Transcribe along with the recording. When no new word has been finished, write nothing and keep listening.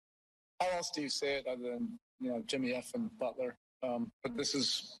else do you say it other than, Jimmy F. and Butler? But this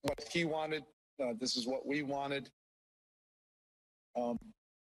is what he wanted. This is what we wanted.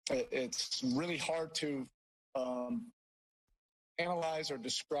 It's really hard to analyze or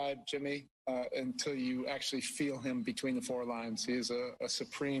describe Jimmy until you actually feel him between the four lines. He is a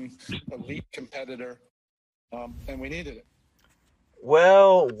supreme elite competitor, and we needed it.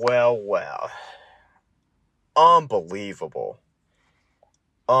 Well. Unbelievable.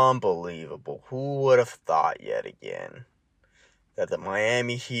 Who would have thought yet again that the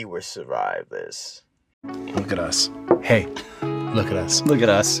Miami Heat would survive this? Look at us. Hey, look at us. Look at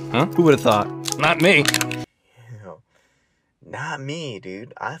us. Huh? Who would have thought? Not me. Not me,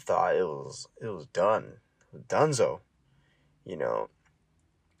 dude. I thought it was done. Dunzo.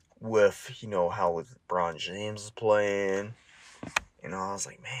 With, how LeBron James was playing. I was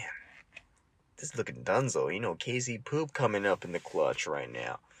like, man, this is looking dunzo. KZ Poop coming up in the clutch right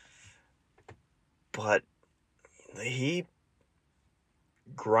now. But the Heat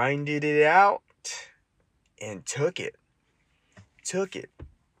grinded it out and took it.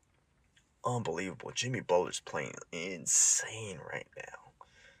 Unbelievable. Jimmy Butler's playing insane right now.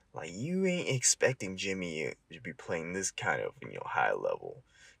 Like, you ain't expecting Jimmy to be playing this kind of, high level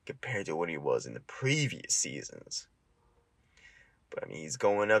compared to what he was in the previous seasons. But, he's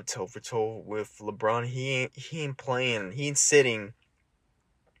going up toe for toe with LeBron. He ain't playing. He ain't sitting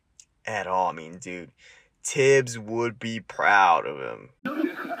at all. Dude, Tibbs would be proud of him.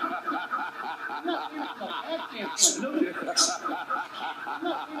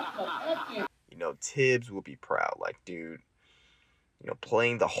 Tibbs will be proud. Like, dude,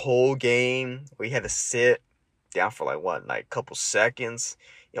 playing the whole game, we had to sit down for a couple seconds.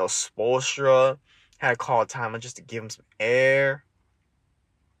 Spoelstra had to call time just to give him some air.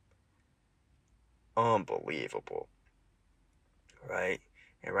 Unbelievable. Right?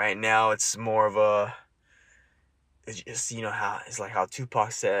 And right now it's more of it's just, how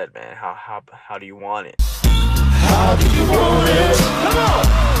Tupac said, man, how do you want it? How do you want it? Come on!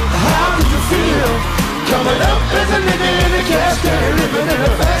 How do you feel? Coming up as a nigga in a casket, living in a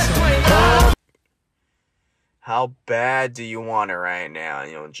fast lane. How bad do you want it right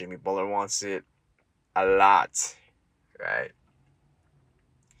now? Jimmy Butler wants it a lot, right?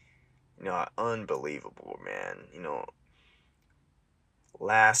 Unbelievable, man.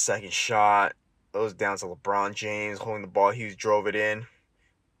 Last second shot. It was down to LeBron James holding the ball. Hughes drove it in.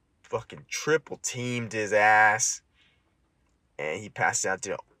 Fucking triple teamed his ass. And he passed it out to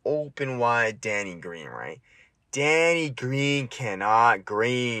the open wide Danny Green, right? Danny Green cannot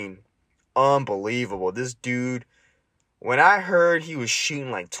green. Unbelievable. This dude, when I heard he was shooting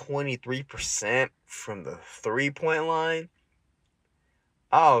 23% from the 3-point line,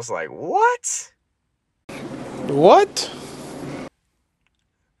 I was like, what? What?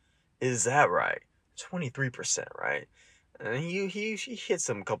 Is that right? 23%, right? And he hit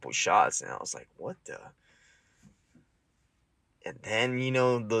some couple shots, and I was like, what the? And then,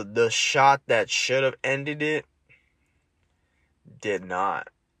 the shot that should have ended it did not.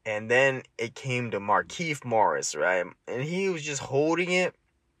 And then it came to Markieff Morris, right? And he was just holding it.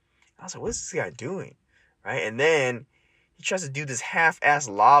 I was like, what's this guy doing? Right? And then he tries to do this half-ass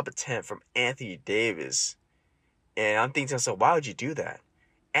lob attempt from Anthony Davis. And I'm thinking to myself, why would you do that?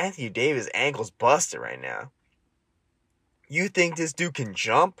 Anthony Davis' ankle's busted right now. You think this dude can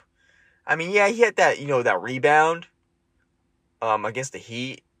jump? Yeah, he had that, that rebound against the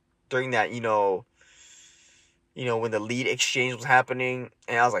Heat during that, when the lead exchange was happening.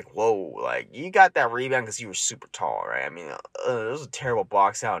 And I was like, whoa, you got that rebound because you were super tall, right? It was a terrible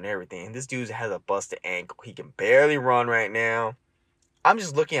box out and everything. And this dude has a busted ankle. He can barely run right now. I'm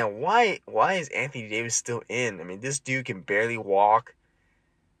just looking at why is Anthony Davis still in? This dude can barely walk.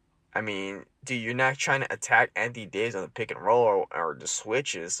 Dude, you're not trying to attack Anthony Davis on the pick and roll or the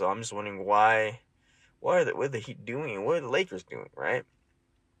switches. So I'm just wondering what are the Heat doing and what are the Lakers doing, right?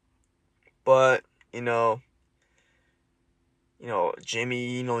 But,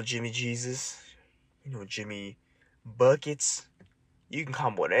 Jimmy, Jimmy Jesus, Jimmy Buckets. You can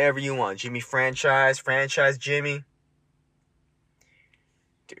call him whatever you want. Jimmy franchise Jimmy.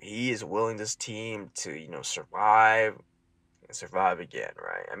 Dude, he is willing this team to, survive and survive again,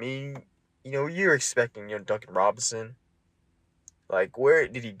 right? You're expecting, Duncan Robinson. Where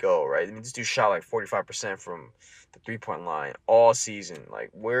did he go, right? This dude shot 45% from the 3-point line all season.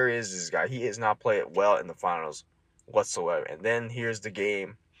 Where is this guy? He has not played well in the finals whatsoever. And then here's the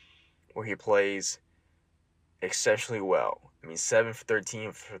game where he plays exceptionally well. 7 for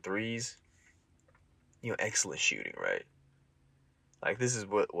 13 for threes. Excellent shooting, right? This is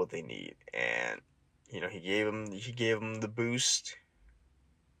what they need. And he gave him the boost.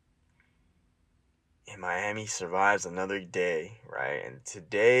 Miami survives another day, right? And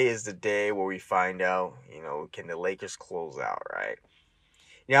today is the day where we find out, can the Lakers close out, right?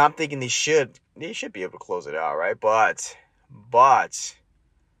 I'm thinking they should be able to close it out, right? But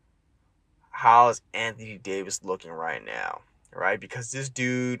how's Anthony Davis looking right now, right? Because this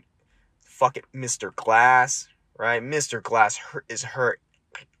dude, fucking Mr. Glass, right? Mr. Glass is hurt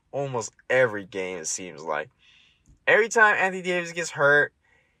almost every game, it seems like. Every time Anthony Davis gets hurt,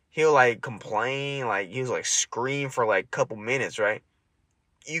 he'll like complain, like he'll like scream for like a couple minutes, right?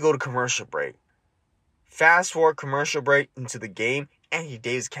 You go to commercial break. Fast forward commercial break into the game, Anthony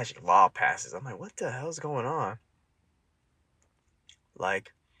Davis catching lob passes. I'm like, what the hell's going on?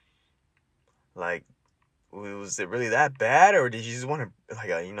 Like, was it really that bad, or did you just want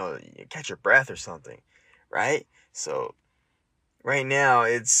to catch your breath or something, right? So right now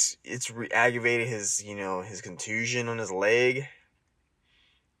it's aggravated his contusion on his leg.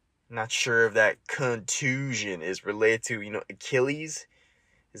 Not sure if that contusion is related to Achilles.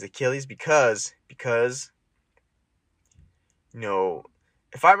 His Achilles because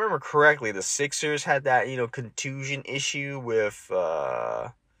if I remember correctly, the Sixers had that contusion issue with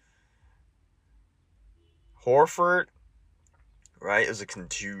Horford, right? It was a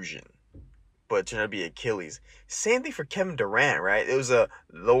contusion, but it turned out to be Achilles. Same thing for Kevin Durant, right? It was a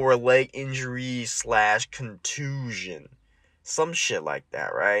lower leg injury / contusion, some shit like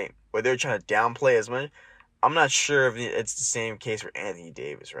that, right? Where they're trying to downplay as much. I'm not sure if it's the same case for Anthony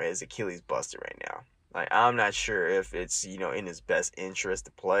Davis, right? His Achilles busted right now. Like, I'm not sure if it's, in his best interest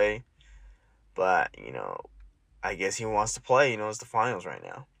to play. But, I guess he wants to play. It's the finals right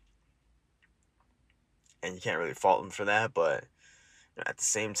now. And you can't really fault him for that. But at the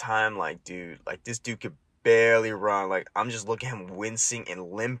same time, like, dude, like, this dude could barely run. Like, I'm just looking at him wincing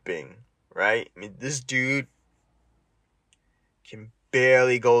and limping, right? I mean, this dude can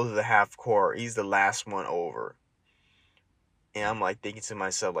barely go to the half court. He's the last one over. And I'm like thinking to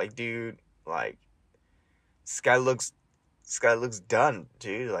myself, like, dude, like, this guy looks done,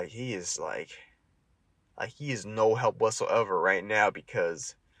 dude. Like, he is he is no help whatsoever right now,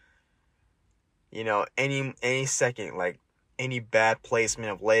 because any second, like, any bad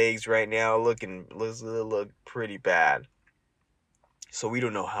placement of legs right now look pretty bad. So we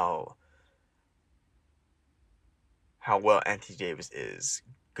don't know how well Anthony Davis is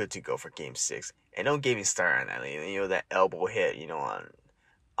good to go for Game 6. And don't get me started on that. That elbow hit,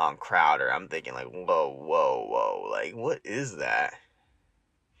 on Crowder. I'm thinking, like, whoa. Like, what is that?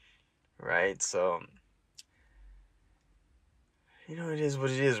 Right? So, it is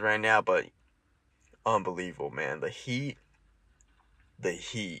what it is right now, but unbelievable, man. The Heat.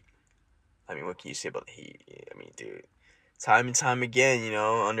 I mean, what can you say about the Heat? I mean, dude. Time and time again,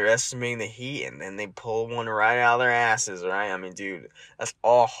 underestimating the Heat, and then they pull one right out of their asses, right? I mean, dude, that's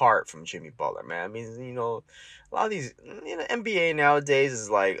all heart from Jimmy Butler, man. I mean, a lot of these, NBA nowadays is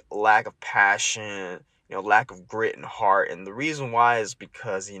like lack of passion, lack of grit and heart, and the reason why is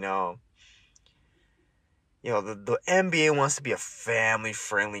because, the NBA wants to be a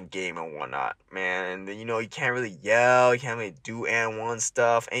family-friendly game and whatnot, man. And, you can't really yell, you can't really do and one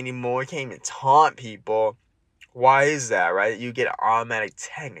stuff anymore, you can't even taunt people. Why is that, right? You get an automatic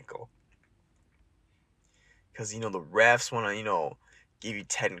technical. Because, the refs want to, give you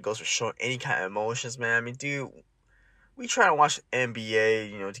technicals for showing any kind of emotions, man. I mean, dude, we try to watch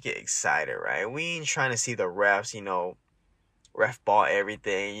NBA, to get excited, right? We ain't trying to see the refs, ref ball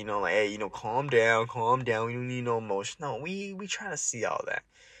everything, like, hey, calm down. We don't need no emotion. No, we try to see all that.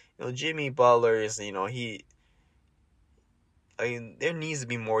 Jimmy Butler is, there needs to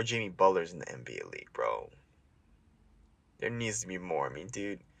be more Jimmy Butlers in the NBA league, bro. There needs to be more. I mean,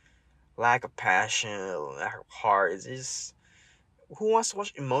 dude, lack of passion, lack of heart. It's just, who wants to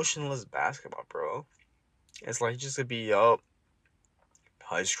watch emotionless basketball, bro? It's like just to be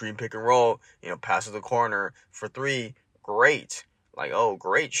high screen pick and roll, pass to the corner for 3, great. Like, oh,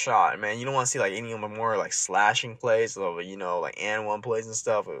 great shot, man. You don't want to see like any more like slashing plays, or like and one plays and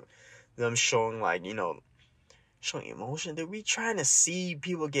stuff. Of them showing like showing emotion. Dude, we trying to see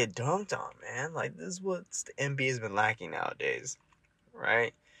people get dunked on, man. Like, this is what the NBA has been lacking nowadays,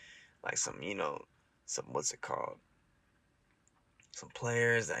 right? Like some what's it called? Some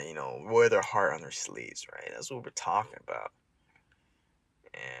players that, wear their heart on their sleeves, right? That's what we're talking about.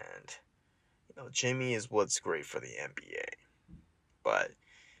 And, Jimmy is what's great for the NBA. But,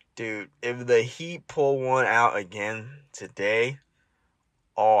 dude, if the Heat pull one out again today,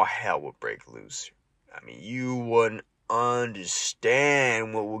 all hell would break loose. I mean, you wouldn't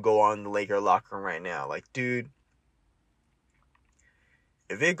understand what would go on in the Laker locker room right now. Like, dude,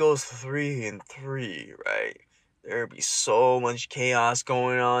 if it goes 3-3, right? There'd be so much chaos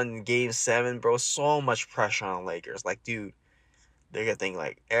going on in Game 7, bro. So much pressure on the Lakers. Like, dude, they're gonna think,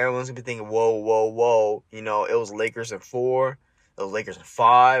 like, everyone's gonna be thinking, whoa, whoa, whoa. You know, it was Lakers in 4. It was Lakers in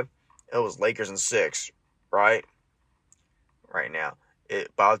 5. It was Lakers in 6, right? Right now. It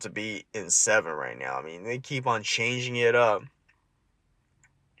about to be in 7 right now. I mean, they keep on changing it up.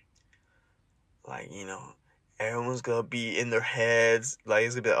 Like, you know, everyone's gonna be in their heads. Like,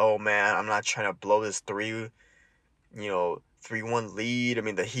 it's gonna be like, oh, man, I'm not trying to blow this 3-1 lead. I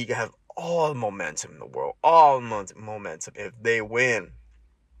mean, the Heat have all the momentum in the world. All momentum. If they win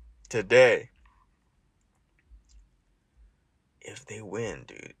today,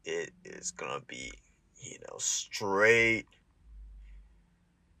 dude, it is gonna be, straight,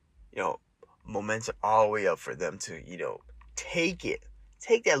 momentum all the way up for them to, take it.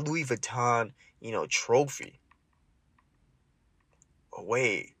 Take that Louis Vuitton, trophy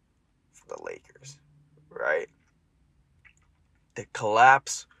away from the Lakers, right? The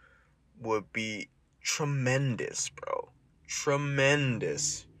collapse would be tremendous, bro.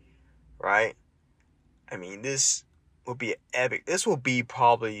 Tremendous, right? I mean, this will be epic. This will be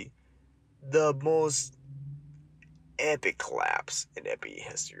probably the most epic collapse in NBA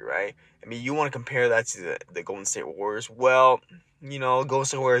history, right? I mean, you want to compare that to the Golden State Warriors? Well, Golden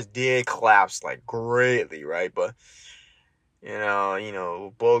State Warriors did collapse, like, greatly, right? But,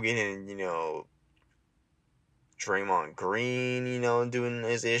 Bogut and, Draymond Green, doing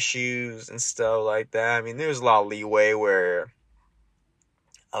his issues and stuff like that. I mean, there's a lot of leeway where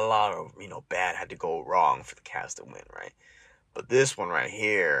a lot of, bad had to go wrong for the Cavs to win, right? But this one right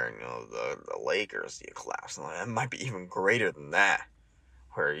here, the Lakers, the collapse, it might be even greater than that.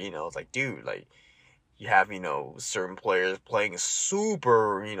 Where, it's like, dude, like, you have, certain players playing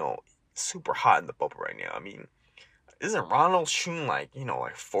super, super hot in the bubble right now. I mean, isn't Ronald shooting like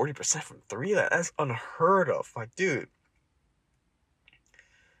 40% from 3? That's unheard of. Like, dude,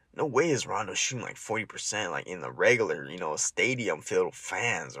 no way is Rondo shooting like 40% like in the regular, stadium filled with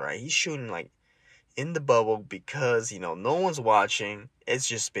fans, right? He's shooting like in the bubble because, no one's watching. It's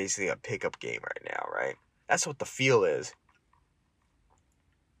just basically a pickup game right now, right? That's what the feel is.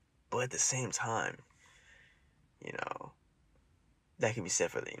 But at the same time, that can be said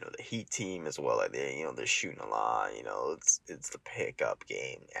for the the Heat team as well. Like they're shooting a lot. It's the pickup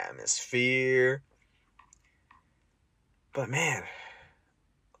game atmosphere. But man,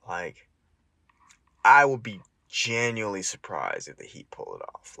 like, I would be genuinely surprised if the Heat pull it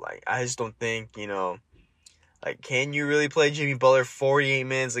off. Like, I just don't think like, can you really play Jimmy Butler 48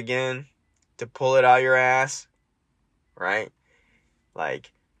 minutes again to pull it out your ass, right?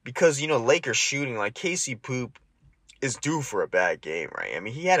 Like, because Lakers shooting, like, Casey Poop is due for a bad game, right? I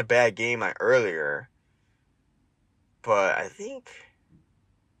mean, he had a bad game like earlier, but I think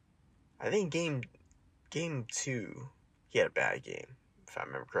game 2 he had a bad game, if I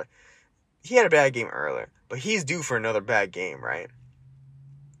remember correct. He had a bad game earlier, but he's due for another bad game, right?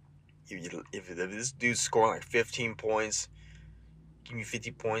 If this dude's scoring like 15 points, give me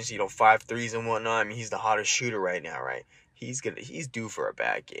 50 points, 5 threes and whatnot. I mean, he's the hottest shooter right now, right? He's due for a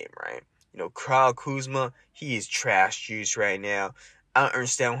bad game, right? Kyle Kuzma, he is trash juice right now. I don't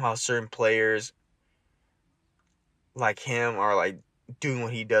understand how certain players like him are like doing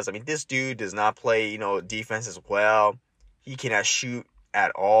what he does. I mean, this dude does not play, defense as well. He cannot shoot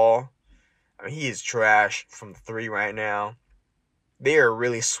at all. I mean, he is trash from 3 right now. They are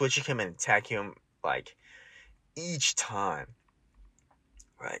really switching him and attacking him like each time,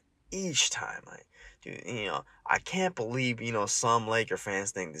 right? Each time, like, dude, I can't believe, some Laker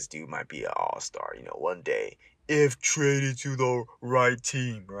fans think this dude might be an all-star, one day, if traded to the right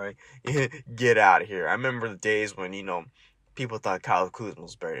team, right? Get out of here. I remember the days when, people thought Kyle Kuzma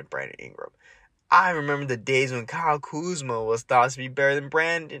was better than Brandon Ingram. I remember the days when Kyle Kuzma was thought to be better than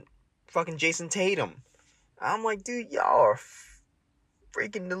fucking Jason Tatum. I'm like, dude, y'all are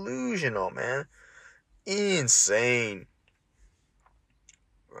freaking delusional, man. Insane.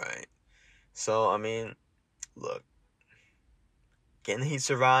 Right. So, I mean, look. Can he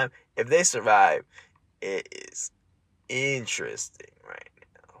survive? If they survive, it is interesting right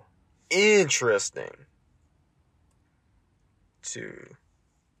now. Interesting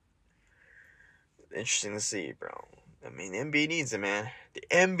to see, bro. I mean, the NBA needs it, man. The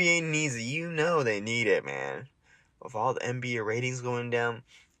NBA needs it. They need it, man. With all the NBA ratings going down,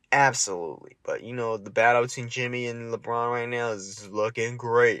 absolutely. But, the battle between Jimmy and LeBron right now is looking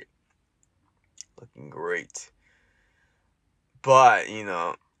great. Looking great. But,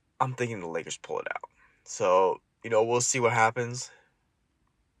 I'm thinking the Lakers pull it out. So, we'll see what happens.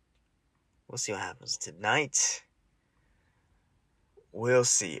 We'll see what happens tonight. We'll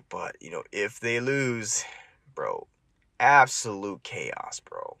see. But, if they lose, bro, absolute chaos,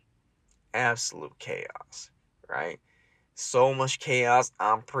 bro. Absolute chaos, right? So much chaos,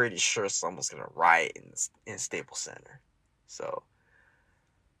 I'm pretty sure someone's gonna riot in Staples Center. So,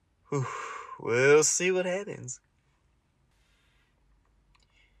 we'll see what happens.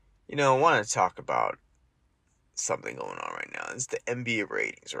 You know, I want to talk about something going on right now. It's the NBA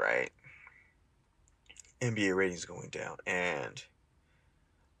ratings, right? NBA ratings going down, and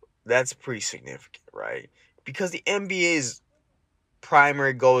that's pretty significant, right? Because the NBA's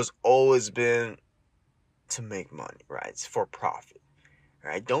primary goal has always been to make money, right? It's for profit,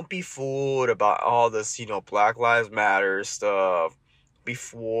 right? Don't be fooled about all this, Black Lives Matter stuff. Be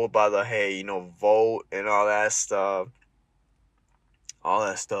fooled by the, hey, vote and all that stuff. All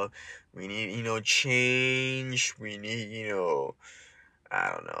that stuff. We need, change. We need, I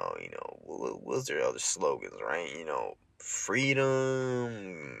don't know, what's their other slogans, right?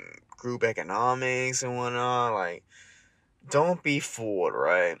 Freedom, group economics and whatnot. Like, don't be fooled,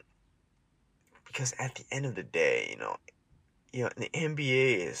 right? Because at the end of the day, the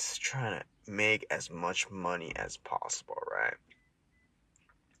NBA is trying to make as much money as possible, right?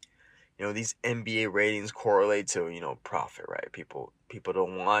 These NBA ratings correlate to, profit, right? People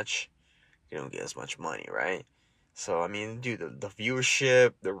don't watch, they don't get as much money, right? So, I mean, dude, the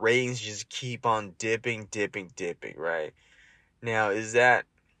viewership, the ratings just keep on dipping, right? Now, is that,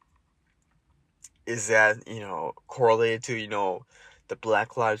 correlated to, the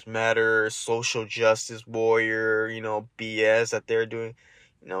Black Lives Matter, social justice warrior, BS that they're doing?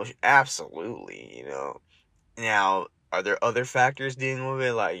 Absolutely, Now, are there other factors dealing with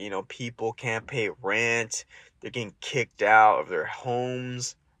it? Like, people can't pay rent. They're getting kicked out of their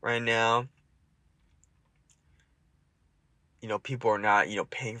homes right now. People are not,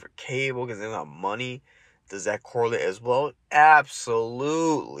 paying for cable because they don't have money. Does that correlate as well?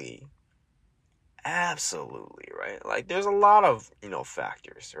 Absolutely. Absolutely, right? Like, there's a lot of,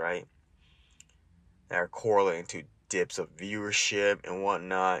 factors, right, that are correlating to dips of viewership and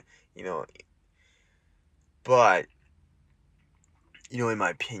whatnot, But, in my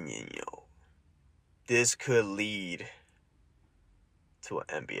opinion, this could lead to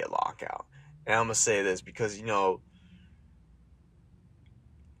an NBA lockout. And I'm going to say this because,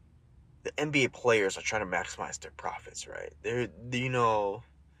 the NBA players are trying to maximize their profits, right? They're,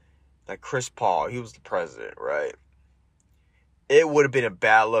 like Chris Paul, he was the president, right? It would have been a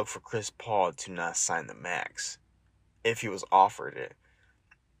bad look for Chris Paul to not sign the max if he was offered it.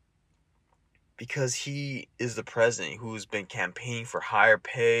 Because he is the president who's been campaigning for higher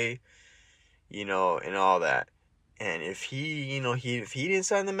pay, and all that. And if he, if he didn't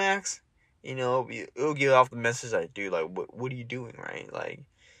sign the max, it'll give off the message that, dude, like, what are you doing, right? Like,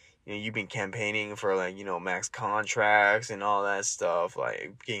 you've been campaigning for, like, max contracts and all that stuff,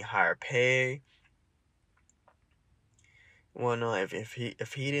 like getting higher pay. Well, no, if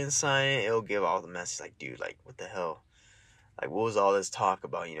he didn't sign it, it'll give off the message like, dude, like, what the hell? Like, what was all this talk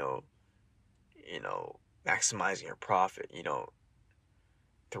about, maximizing your profit,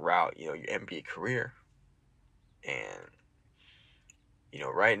 throughout, your NBA career? And,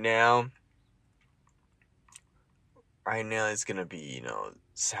 right now it's gonna be,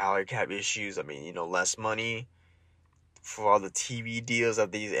 salary cap issues. I mean, less money for all the TV deals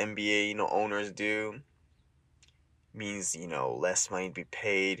that these NBA, owners do. Means, less money to be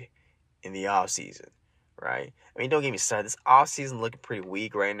paid in the off season, right? I mean, don't get me started. This off season looking pretty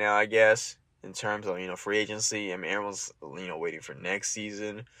weak right now, I guess, in terms of, free agency. I mean, everyone's, waiting for next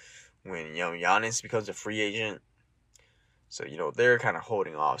season when, Giannis becomes a free agent. So, they're kind of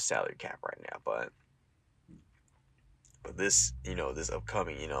holding off salary cap right now, but this, this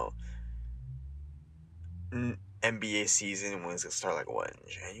upcoming, NBA season, when it's gonna start, like, what, in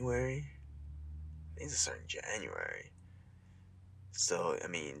January? I think it's starting in January. So, I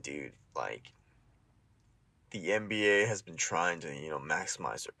mean, dude, like, the NBA has been trying to,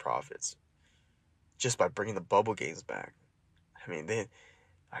 maximize their profits just by bringing the bubble games back. I mean, they're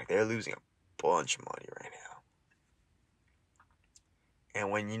losing a bunch of money right now. And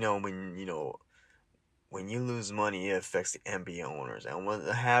when you lose money, it affects the NBA owners. And what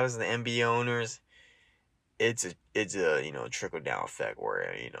happens to the NBA owners, it's a trickle down effect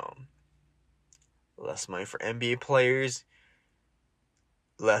where, less money for NBA players,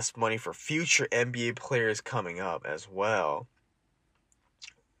 less money for future NBA players coming up as well.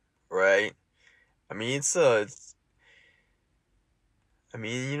 Right? I mean, the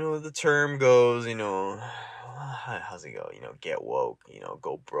term goes, how's it go? Get woke,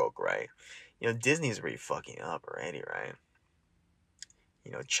 go broke, right? Disney's already fucking up already, right?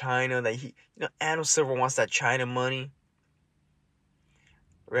 China, Adam Silver wants that China money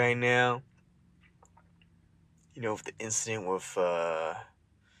right now. with the incident with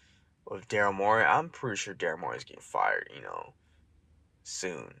Daryl Morey, I'm pretty sure Daryl Morey is getting fired,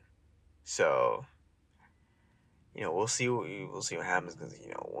 soon. So, we'll see what happens because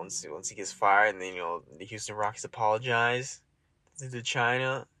once he gets fired, and then the Houston Rockets apologize to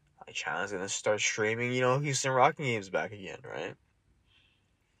China, like China's gonna start streaming Houston Rocket games back again, right?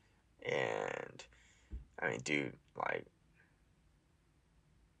 And I mean, dude, like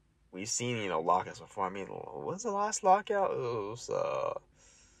we've seen lockouts before. I mean, when's the last lockout? It was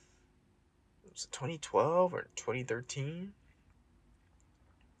 2012 or 2013.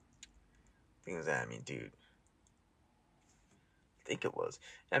 I think it was that. I mean, dude. I think it was.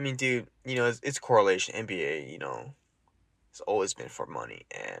 I mean, dude, it's correlation. NBA, it's always been for money.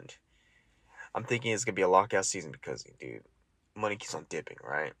 And I'm thinking it's going to be a lockout season because, dude, money keeps on dipping,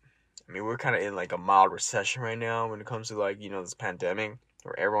 right? I mean, we're kind of in like a mild recession right now when it comes to like, this pandemic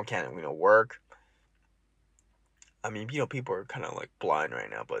where everyone can't, work. I mean, people are kind of like blind right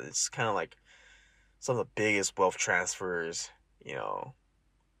now, but it's kind of like some of the biggest wealth transfers,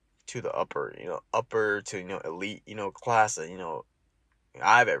 to the upper to, elite, class that,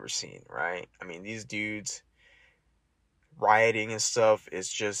 I've ever seen, right? I mean, these dudes rioting and stuff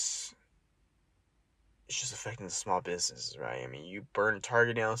is just affecting the small businesses, right? I mean, you burn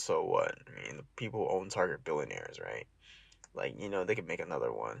Target down, so what? I mean, the people who own Target are billionaires, right? Like, they could make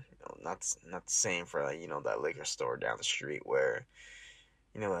another one. Not the same for like, that liquor store down the street where,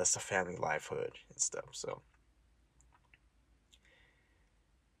 that's the family livelihood and stuff. So,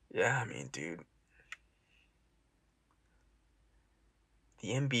 yeah, I mean, dude, the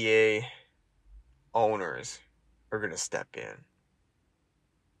NBA owners are gonna step in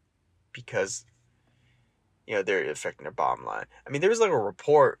because they're affecting their bottom line. I mean, there was like a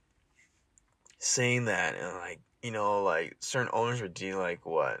report saying that like certain owners were doing like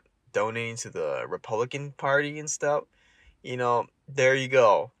what, donating to the Republican Party and stuff. There you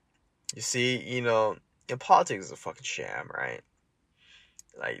go. You see, politics is a fucking sham, right?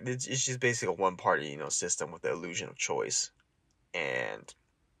 Like it's just basically a one party system with the illusion of choice. And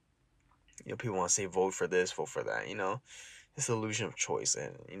people want to say vote for this, vote for that, it's the illusion of choice.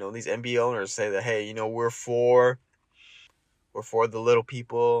 And these NBA owners say that, hey, we're for the little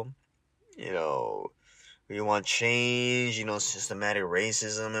people, we want change, systematic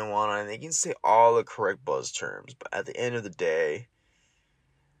racism and whatnot. And they can say all the correct buzz terms, but at the end of the day,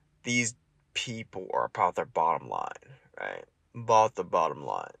 these people are about their bottom line, right? About the bottom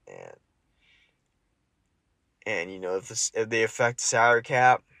line. And if they affect the salary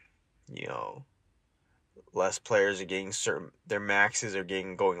cap, less players are getting their maxes are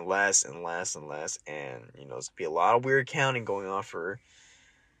going less and less and less. And, it's going to be a lot of weird counting going on for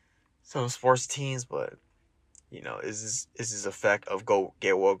some sports teams, but, is this effect of go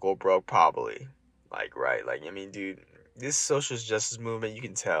get woke, go broke? Probably. Like, right. Like, I mean, dude, this social justice movement, you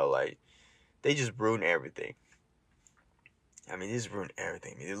can tell, like, they just ruin everything. I mean, they just ruin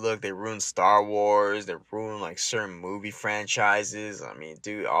everything. I mean, they ruined Star Wars. They ruined, like, certain movie franchises. I mean,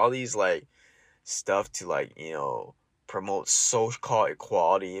 dude, all these, like, stuff to, like, promote so-called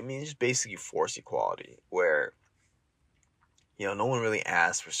equality. I mean, it's just basically forced equality where, no one really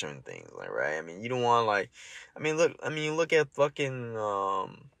asks for certain things, like, right? I mean, you don't want, like, look at fucking,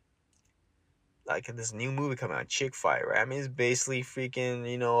 like, this new movie coming out, Chick Fight, right? I mean, it's basically freaking,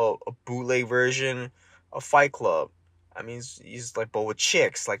 a bootleg version of Fight Club. I mean, it's like, but with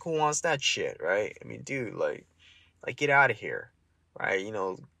chicks. Like, who wants that shit, right? I mean, dude, like get out of here, right?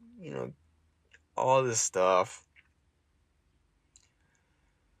 All this stuff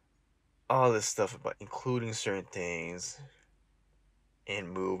about including certain things in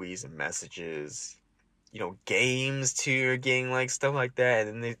movies and messages, games too are getting like stuff like that,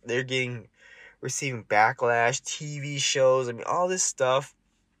 and then they're receiving backlash, TV shows. I mean, all this stuff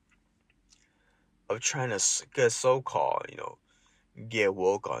of trying to get so-called, get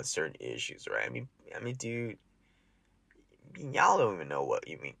woke on certain issues, right? I mean, dude, y'all don't even know what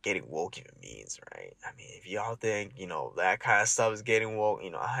getting woke even means, right? I mean, if y'all think, that kind of stuff is getting woke,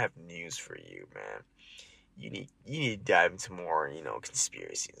 I have news for you, man. You need to dive into more,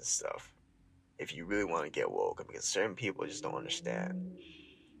 conspiracies and stuff if you really want to get woke, because certain people just don't understand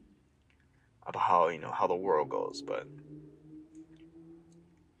about how the world goes. But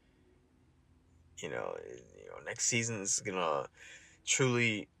next season is gonna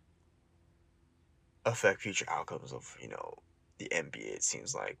truly affect future outcomes of the NBA. It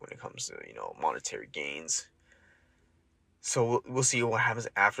seems like when it comes to monetary gains. So we'll see what happens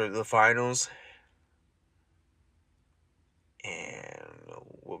after the finals, and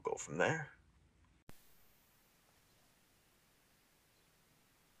we'll go from there.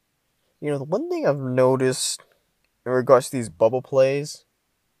 The one thing I've noticed in regards to these bubble plays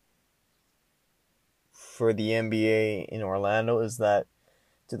for the NBA in Orlando is that,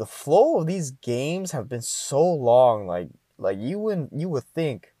 dude, the flow of these games have been so long. Like you would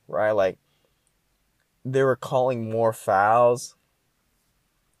think, right? Like they were calling more fouls,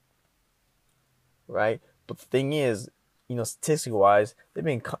 right? But the thing is, statistic wise,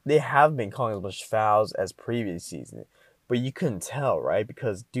 they have been calling as much fouls as previous season, but you couldn't tell, right?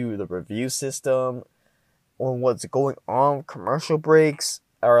 Because dude, the review system or what's going on, commercial breaks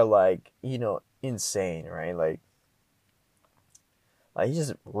are like insane, right? Like you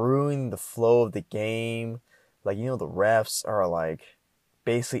just ruining the flow of the game. Like the refs are like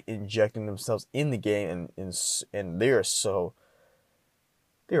basically injecting themselves in the game, and they're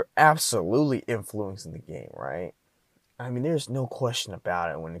absolutely influencing the game, right? I mean, there's no question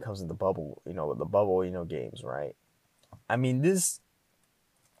about it when it comes to the bubble, games, right? I mean,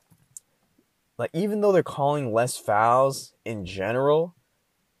 even though they're calling less fouls in general,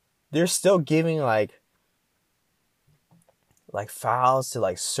 they're still giving like fouls to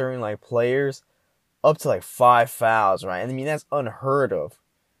like certain like players up to like 5 fouls, right? And I mean, that's unheard of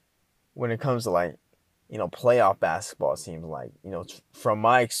when it comes to like, playoff basketball teams, like, from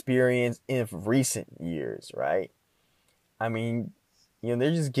my experience in recent years, right? I mean,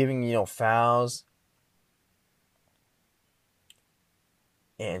 they're just giving, fouls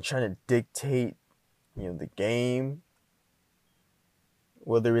and trying to dictate, the game.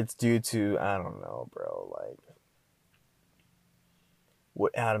 Whether it's due to, I don't know, bro, like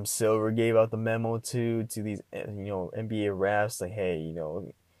what Adam Silver gave out the memo to these, NBA refs, like, hey,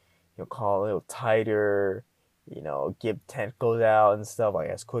 call a little tighter, get tentacles out and stuff, like,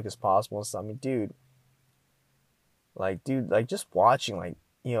 as quick as possible and stuff. I mean, dude, just watching, like,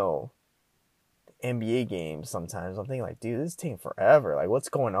 NBA games sometimes, I'm thinking, like, dude, this is taking forever. Like, what's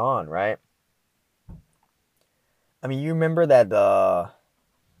going on, right? I mean, you remember that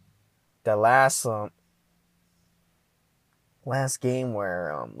last game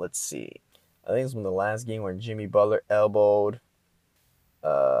where, let's see, I think it's from the last game where Jimmy Butler elbowed,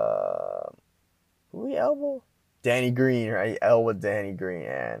 who he elbowed? Danny Green, right? He elbowed Danny Green,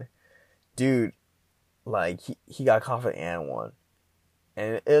 and dude, like, he got caught for the and one.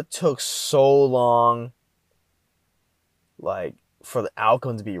 And it took so long, like, for the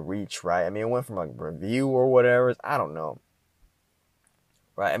outcome to be reached, right? I mean, it went from, like, review or whatever. I don't know.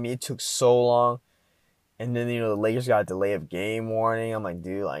 Right? I mean, it took so long. And then, the Lakers got a delay of game warning. I'm like,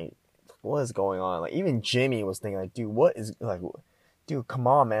 dude, like, what is going on? Like, even Jimmy was thinking, like, dude, what is, like, dude, come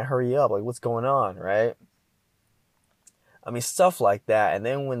on, man, hurry up. Like, what's going on, right? I mean, stuff like that. And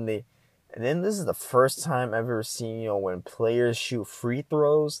then this is the first time I've ever seen, when players shoot free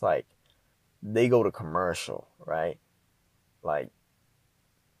throws, like, they go to commercial, right? Like,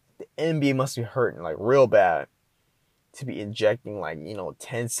 the NBA must be hurting, like, real bad to be injecting, like,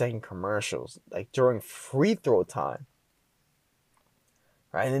 10-second commercials, like, during free throw time.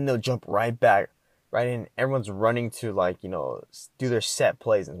 Right? And then they'll jump right back, right? And everyone's running to, like, do their set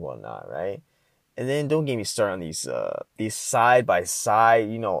plays and whatnot, right? And then don't get me started on these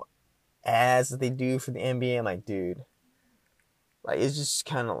side-by-side, ads that they do for the NBA. I'm like, dude, like, it's just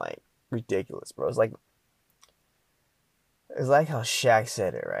kind of like ridiculous, bro. It's like how Shaq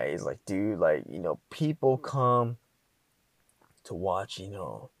said it, right? He's like, dude, like, people come to watch,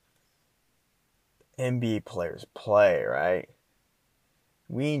 NBA players play, right?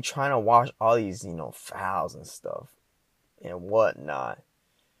 We ain't trying to watch all these, fouls and stuff and whatnot,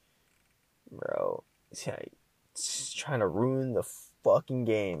 bro. It's trying to ruin the fucking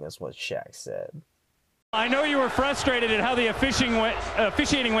game. That's what Shaq said. I know you were frustrated at how the officiating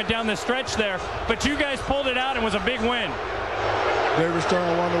went down the stretch there, but you guys pulled it out and it was a big win. David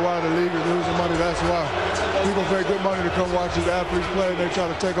Stern wonder why the league is losing money. That's why. People pay good money to come watch these athletes play, and they try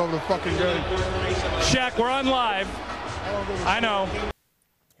to take over the fucking game. Shaq, we're on live. I know.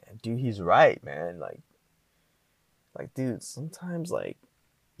 Dude, he's right, man. Like, dude, sometimes, like,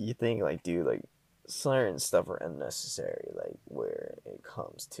 you think, like, dude, like, certain stuff are unnecessary, like, where it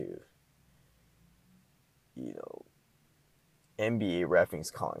comes to, NBA referees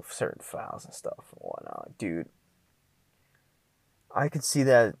calling certain fouls and stuff and whatnot. Like, dude, I could see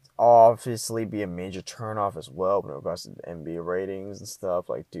that obviously be a major turnoff as well when it regards to the NBA ratings and stuff.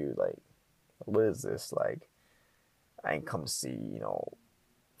 Like, dude, like, what is this? Like, I ain't come to see,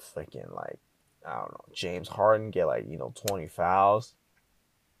 freaking, like, I don't know, James Harden get, like, 20 fouls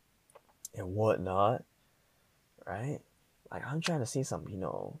and whatnot, right? Like, I'm trying to see some,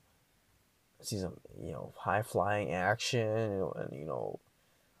 high-flying action and,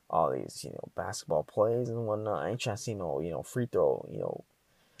 all these, basketball plays and whatnot. I ain't trying to see no, free throw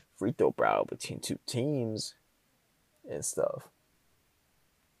battle between two teams. and stuff.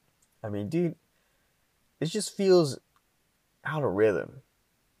 I mean, dude, it just feels out of rhythm.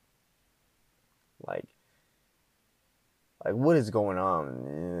 Like what is going on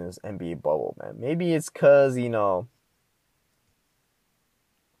in this NBA bubble, man? Maybe it's cause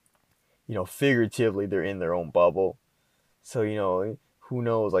figuratively they're in their own bubble, so who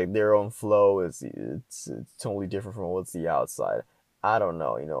knows? Like their own flow it's totally different from what's the outside. I don't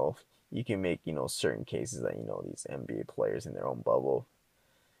know. You can make certain cases that these NBA players in their own bubble,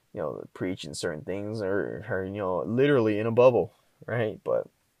 preaching certain things or literally in a bubble, right? But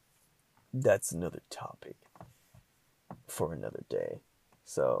that's another topic for another day.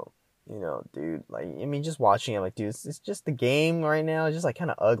 So, dude, like, I mean, just watching it, like, dude, it's just the game right now. It's just, like,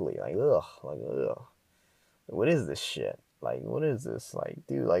 kind of ugly. Like, ugh. What is this shit? Like, what is this? Like,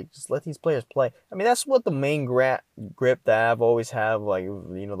 dude, like, just let these players play. I mean, that's what the main grip that I've always have, like,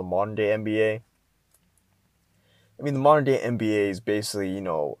 the modern day NBA. I mean, the modern day NBA is basically,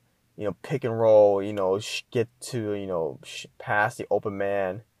 pick and roll, get to, pass the open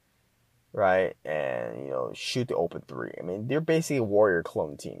man, right? And, shoot the open three. I mean, they're basically Warrior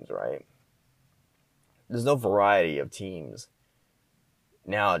clone teams, right? There's no variety of teams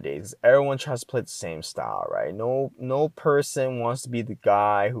nowadays. Everyone tries to play the same style, right? No person wants to be the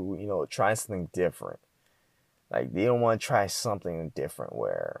guy who, tries something different. Like, they don't want to try something different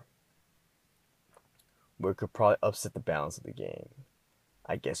where it could probably upset the balance of the game,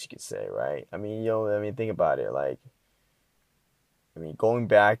 I guess you could say, right? I mean, think about it. Like, I mean, going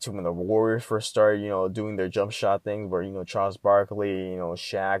back to when the Warriors first started, doing their jump shot thing where, Charles Barkley,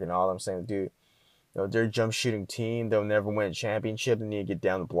 Shaq and all them saying, dude, their jump shooting team, they'll never win a championship. They need to get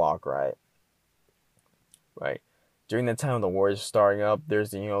down the block, right? Right. During that time when the Warriors were starting up,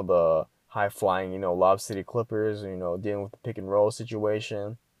 there's, the high flying, Lob City Clippers, dealing with the pick and roll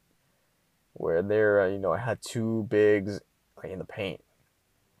situation where they're, had two bigs like in the paint,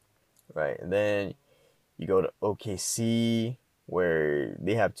 right? And then you go to OKC where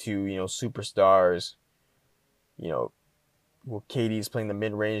they have two, superstars, well, KD's playing the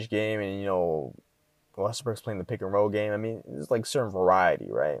mid-range game and, Westbrook's playing the pick and roll game. I mean, it's like certain variety,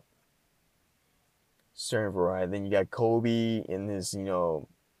 right? Certain variety. Then you got Kobe in his,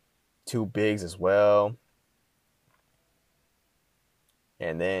 two bigs as well.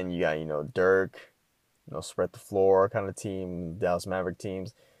 And then you got, Dirk, spread the floor kind of team, Dallas Maverick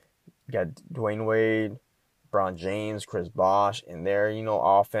teams. You got Dwayne Wade, LeBron James, Chris Bosh in their,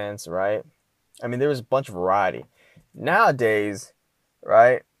 offense, right? I mean, there was a bunch of variety. Nowadays,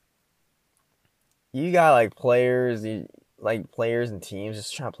 right, you got like players and teams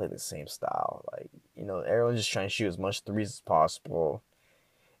just trying to play the same style. Like, everyone's just trying to shoot as much threes as possible.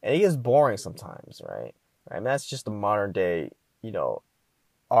 And it gets boring sometimes, right? I mean, that's just the modern day,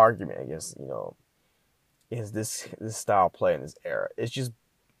 argument, I guess, is this style play in this era. It's just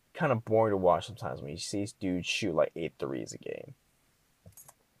kind of boring to watch sometimes when you see dudes shoot like 8 threes a game.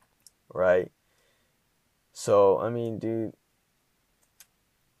 Right? So, I mean, dude,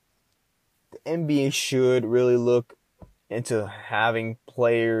 the NBA should really look into having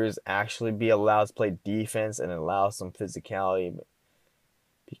players actually be allowed to play defense and allow some physicality.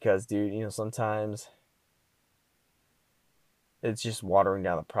 Because, dude, sometimes it's just watering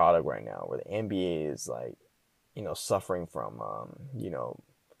down the product right now where the NBA is like, suffering from,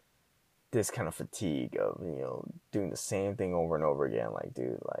 this kind of fatigue of, doing the same thing over and over again. Like,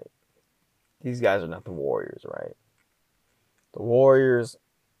 dude, like, these guys are not the Warriors, right? The Warriors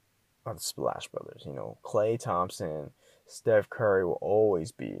are the Splash Brothers. Klay Thompson, Steph Curry will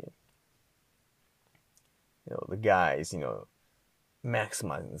always be, the guys,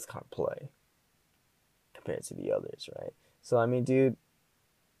 maximizing this kind of play compared to the others, right? So, I mean, dude,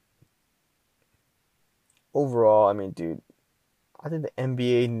 overall, I mean, dude, I think the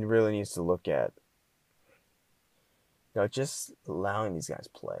NBA really needs to look at, just allowing these guys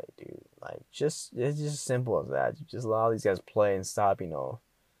play, dude. Like, it's just simple as that. Just allow these guys play and stop, I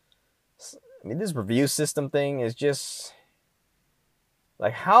mean, this review system thing is just,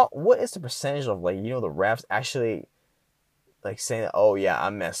 like, what is the percentage of, like, the refs actually, like, saying, oh, yeah,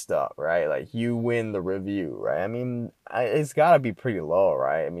 I messed up, right? Like, you win the review, right? I mean, it's got to be pretty low,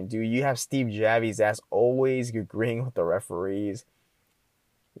 right? I mean, dude, you have Steve Javie's ass always agreeing with the referees.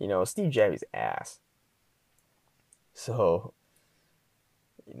 Steve Javie's ass. So,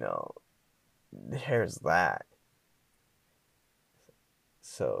 there's that.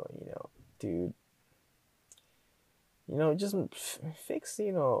 So, dude, just fix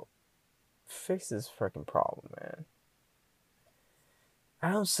this freaking problem, man.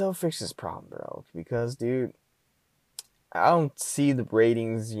 I don't fix this problem, bro, because, dude, I don't see the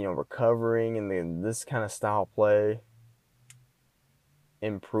ratings, recovering in this kind of style play.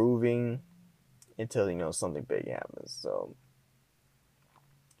 improving until, something big happens. So,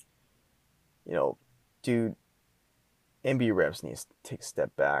 dude, NBA refs needs to take a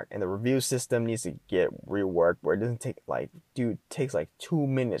step back, and the review system needs to get reworked where it doesn't take takes 2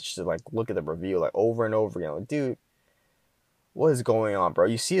 minutes to look at the review over and over again. Dude, what is going on, bro?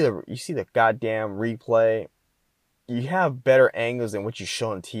 You see the goddamn replay. You have better angles than what you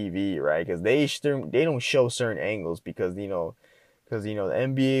show on TV, right? Because they don't show certain angles because the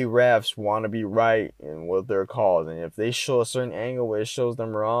NBA refs want to be right in what they're called, and if they show a certain angle where it shows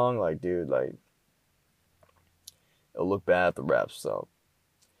them wrong, dude, it'll look bad at the refs. So,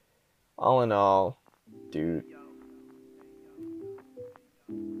 all in all, dude,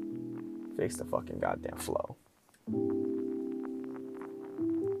 fix the fucking goddamn flow.